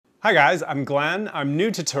Hi guys, I'm Glenn. I'm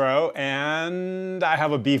new to tarot and I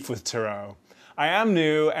have a beef with tarot. I am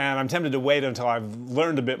new and I'm tempted to wait until I've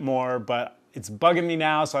learned a bit more, but it's bugging me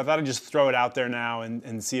now, so I thought I'd just throw it out there now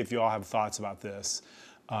and see if you all have thoughts about this.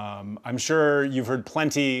 I'm sure you've heard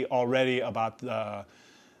plenty already about the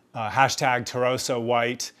hashtag Tarot So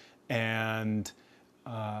White, and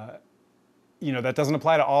you know, that doesn't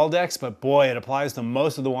apply to all decks, but boy, it applies to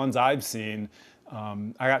most of the ones I've seen.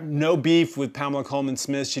 I got no beef with Pamela Coleman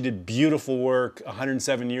Smith. She did beautiful work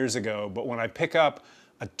 107 years ago, but when I pick up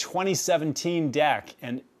a 2017 deck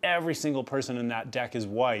and every single person in that deck is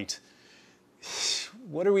white,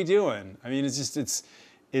 what are we doing? I mean,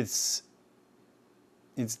 it's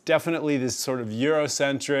definitely this sort of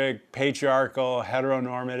Eurocentric, patriarchal,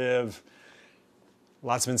 heteronormative.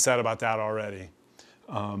 Lots been said about that already.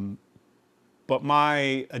 But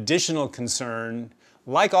my additional concern,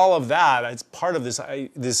 like all of that, it's part of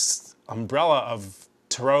this umbrella of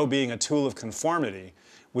tarot being a tool of conformity,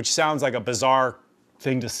 which sounds like a bizarre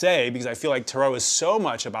thing to say because I feel like tarot is so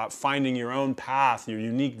much about finding your own path, your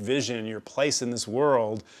unique vision, your place in this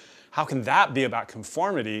world. How can that be about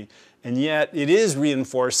conformity? And yet it is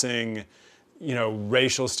reinforcing, you know,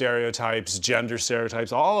 racial stereotypes, gender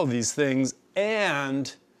stereotypes, all of these things.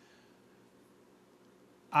 And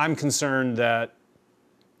I'm concerned that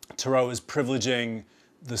tarot is privileging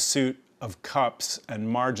the suit of cups and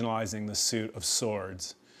marginalizing the suit of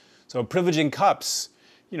swords. So privileging cups,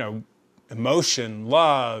 you know, emotion,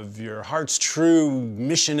 love, your heart's true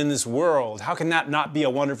mission in this world. How can that not be a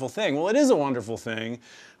wonderful thing? Well, it is a wonderful thing,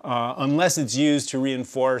 unless it's used to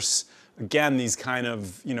reinforce, again, these kind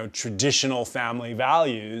of, you know, traditional family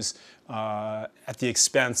values at the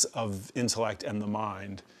expense of intellect and the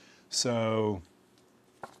mind. So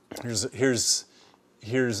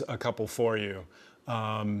here's a couple for you.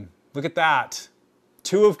 Look at that.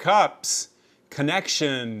 Two of Cups,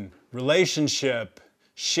 connection, relationship,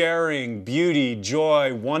 sharing, beauty,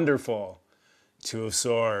 joy, wonderful. Two of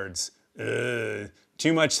Swords,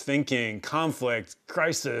 too much thinking, conflict,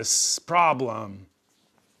 crisis, problem.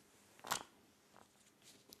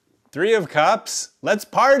 Three of Cups, let's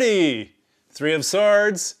party. Three of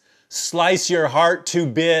Swords, slice your heart to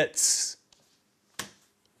bits.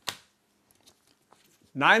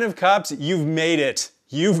 Nine of Cups, you've made it.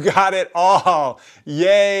 You've got it all.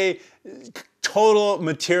 Yay, total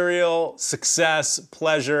material success,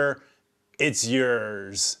 pleasure, it's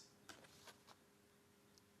yours.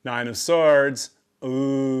 Nine of Swords,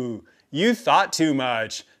 ooh, you thought too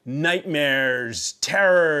much. Nightmares,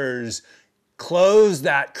 terrors, close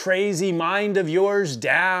that crazy mind of yours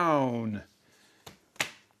down.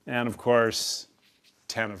 And of course,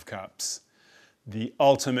 10 of Cups, the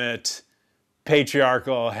ultimate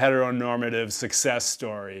patriarchal, heteronormative success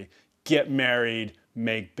story. Get married,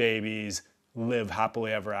 make babies, live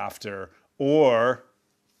happily ever after, or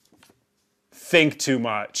think too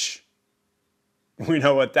much. We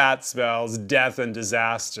know what that spells, death and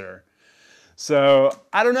disaster. So,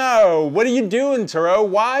 I don't know, what are you doing, Tarot?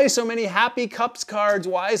 Why so many happy cups cards?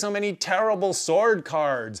 Why so many terrible sword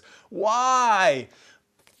cards? Why?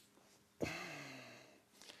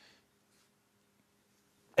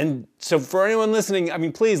 And so for anyone listening, I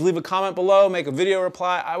mean, please leave a comment below, make a video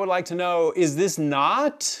reply. I would like to know, is this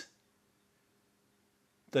not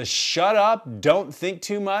the shut up, don't think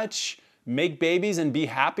too much, make babies and be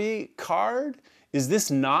happy card? Is this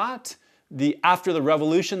not the after the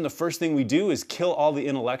revolution, the first thing we do is kill all the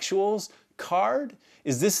intellectuals card?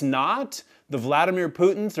 Is this not the Vladimir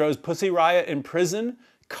Putin throws Pussy Riot in prison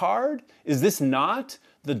card? Is this not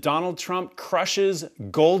the Donald Trump crushes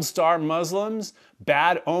Gold Star Muslims,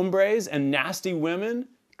 bad hombres, and nasty women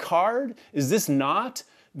card? Is this not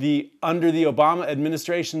the under the Obama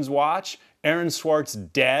administration's watch, Aaron Swartz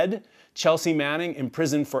dead, Chelsea Manning in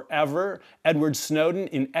prison forever, Edward Snowden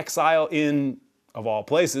in exile in, of all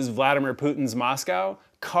places, Vladimir Putin's Moscow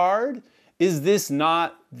card? Is this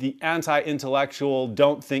not the anti-intellectual,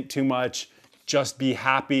 don't think too much, just be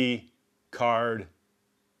happy card?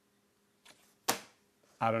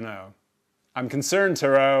 I don't know. I'm concerned,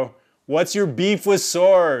 Tarot. What's your beef with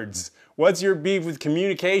swords? What's your beef with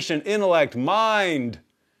communication, intellect, mind?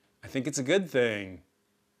 I think it's a good thing.